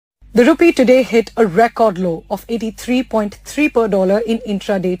The rupee today hit a record low of 83.3 per dollar in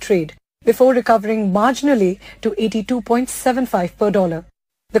intraday trade, before recovering marginally to 82.75 per dollar.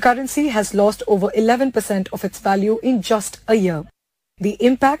 The currency has lost over 11% of its value in just a year. The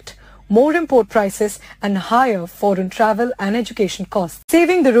impact? More import prices and higher foreign travel and education costs.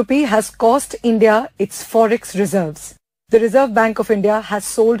 Saving the rupee has cost India its forex reserves. The Reserve Bank of India has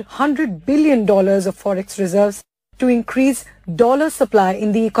sold $100 billion of forex reserves to increase dollar supply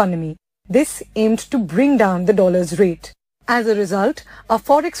in the economy. This aimed to bring down the dollar's rate. As a result, our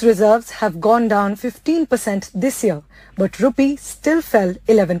forex reserves have gone down 15% this year, but rupee still fell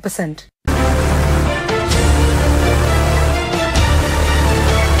 11%.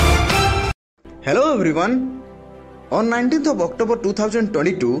 Hello everyone. On 19th of October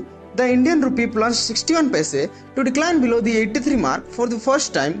 2022, the Indian rupee plunged 61 paise to decline below the 83 mark for the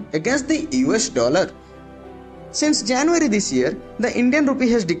first time against the US dollar. Since January this year, the Indian rupee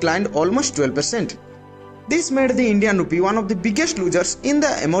has declined almost 12%. This made the Indian rupee one of the biggest losers in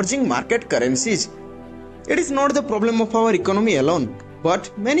the emerging market currencies. It is not the problem of our economy alone,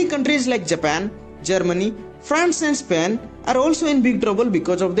 but many countries like Japan, Germany, France and Spain are also in big trouble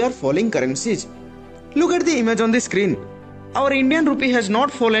because of their falling currencies. Look at the image on the screen. Our Indian rupee has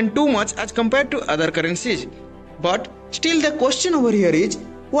not fallen too much as compared to other currencies. But still the question over here is,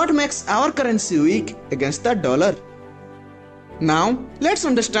 what makes our currency weak against the dollar? Now, let's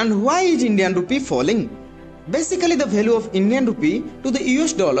understand why is Indian rupee falling. Basically, the value of Indian rupee to the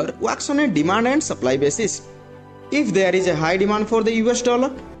US dollar works on a demand and supply basis. If there is a high demand for the US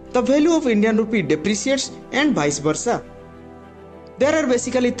dollar, the value of Indian rupee depreciates and vice versa. There are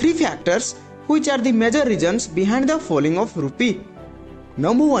basically three factors which are the major reasons behind the falling of rupee.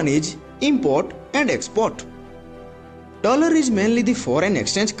 Number one is import and export. Dollar is mainly the foreign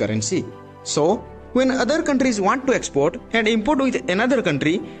exchange currency. So, when other countries want to export and import with another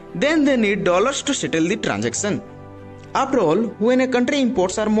country, then they need dollars to settle the transaction. After all, when a country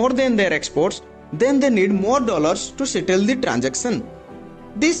imports are more than their exports, then they need more dollars to settle the transaction.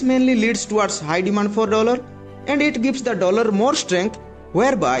 This mainly leads towards high demand for dollar, and it gives the dollar more strength,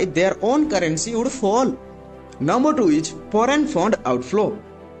 whereby their own currency would fall. Number two is foreign fund outflow.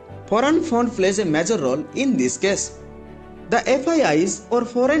 Foreign fund plays a major role in this case. The FIIs or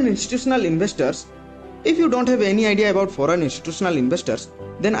foreign institutional investors. If you don't have any idea about foreign institutional investors,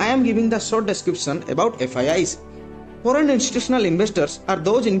 then I am giving the short description about FIIs. Foreign institutional investors are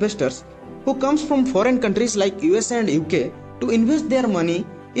those investors who comes from foreign countries like USA and UK to invest their money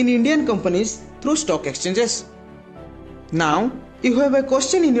in Indian companies through stock exchanges. Now, you have a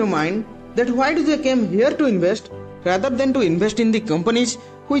question in your mind that why do they come here to invest rather than to invest in the companies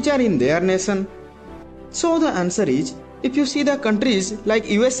which are in their nation? So the answer is, if you see the countries like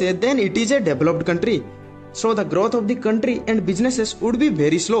USA, then it is a developed country. So the growth of the country and businesses would be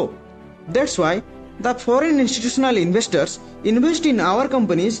very slow. That's why the foreign institutional investors invest in our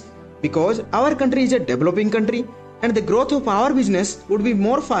companies, because our country is a developing country and the growth of our business would be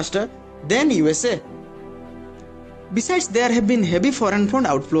more faster than USA. Besides, there have been heavy foreign fund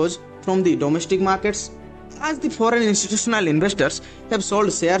outflows from the domestic markets, as the foreign institutional investors have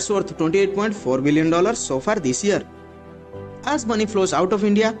sold shares worth $28.4 billion so far this year. As money flows out of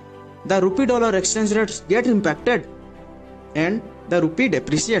India, the rupee-dollar exchange rates get impacted and the rupee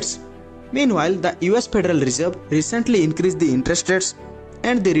depreciates. Meanwhile, the US Federal Reserve recently increased the interest rates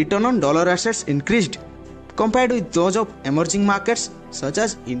and the return on dollar assets increased compared with those of emerging markets such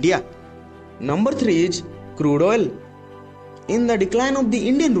as India. Number 3 is crude oil. In the decline of the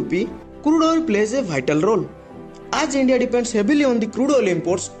Indian rupee, crude oil plays a vital role, as India depends heavily on the crude oil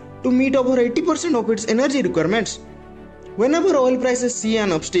imports to meet over 80% of its energy requirements. Whenever oil prices see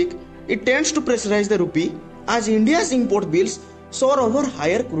an upstick, it tends to pressurize the rupee, as India's import bills soar over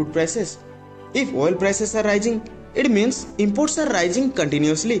higher crude prices. If oil prices are rising, it means imports are rising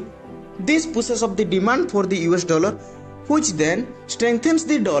continuously. This pushes up the demand for the US dollar, which then strengthens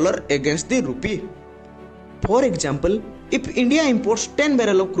the dollar against the rupee. For example, if India imports 10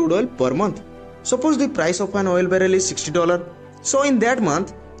 barrels of crude oil per month, suppose the price of an oil barrel is $60, so in that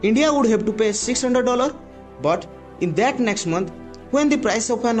month, India would have to pay $600, but in that next month, when the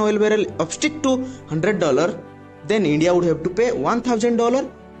price of an oil barrel upstick to $100, then India would have to pay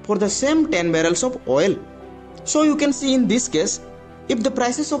 $1,000 for the same 10 barrels of oil. So you can see in this case, if the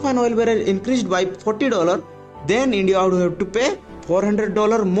prices of an oil barrel increased by $40, then India would have to pay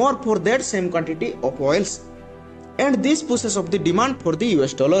 $400 more for that same quantity of oils. And this pushes up the demand for the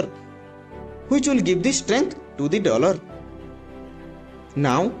US dollar, which will give the strength to the dollar.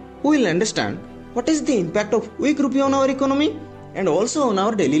 Now, we will understand what is the impact of weak rupee on our economy and also on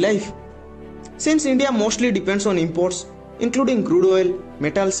our daily life. Since India mostly depends on imports, including crude oil,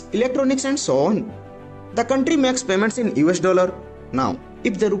 metals, electronics and so on. The country makes payments in US dollar. Now,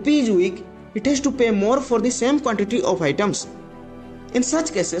 if the rupee is weak, it has to pay more for the same quantity of items. In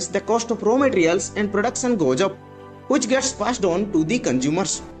such cases, the cost of raw materials and production goes up, which gets passed on to the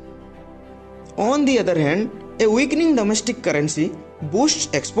consumers. On the other hand, a weakening domestic currency boosts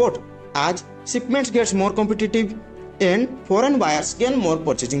export as shipments gets more competitive and foreign buyers gain more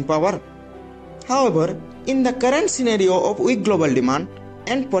purchasing power. However, in the current scenario of weak global demand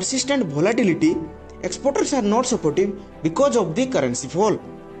and persistent volatility, exporters are not supportive because of the currency fall.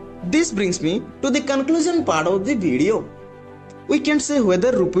 This brings me to the conclusion part of the video. We can't say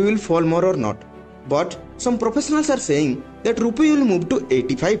whether rupee will fall more or not, but some professionals are saying that rupee will move to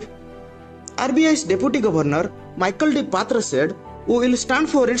 85. RBI's Deputy Governor Michael D. Patra said, "We will stand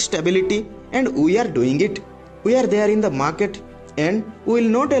for its stability and we are doing it. We are there in the market and we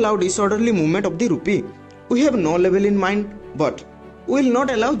will not allow disorderly movement of the rupee. We have no level in mind, but we will not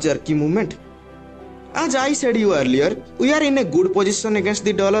allow jerky movement." As I said you earlier, we are in a good position against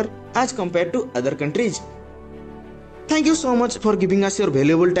the dollar as compared to other countries. Thank you so much for giving us your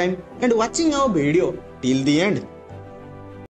valuable time and watching our video till the end.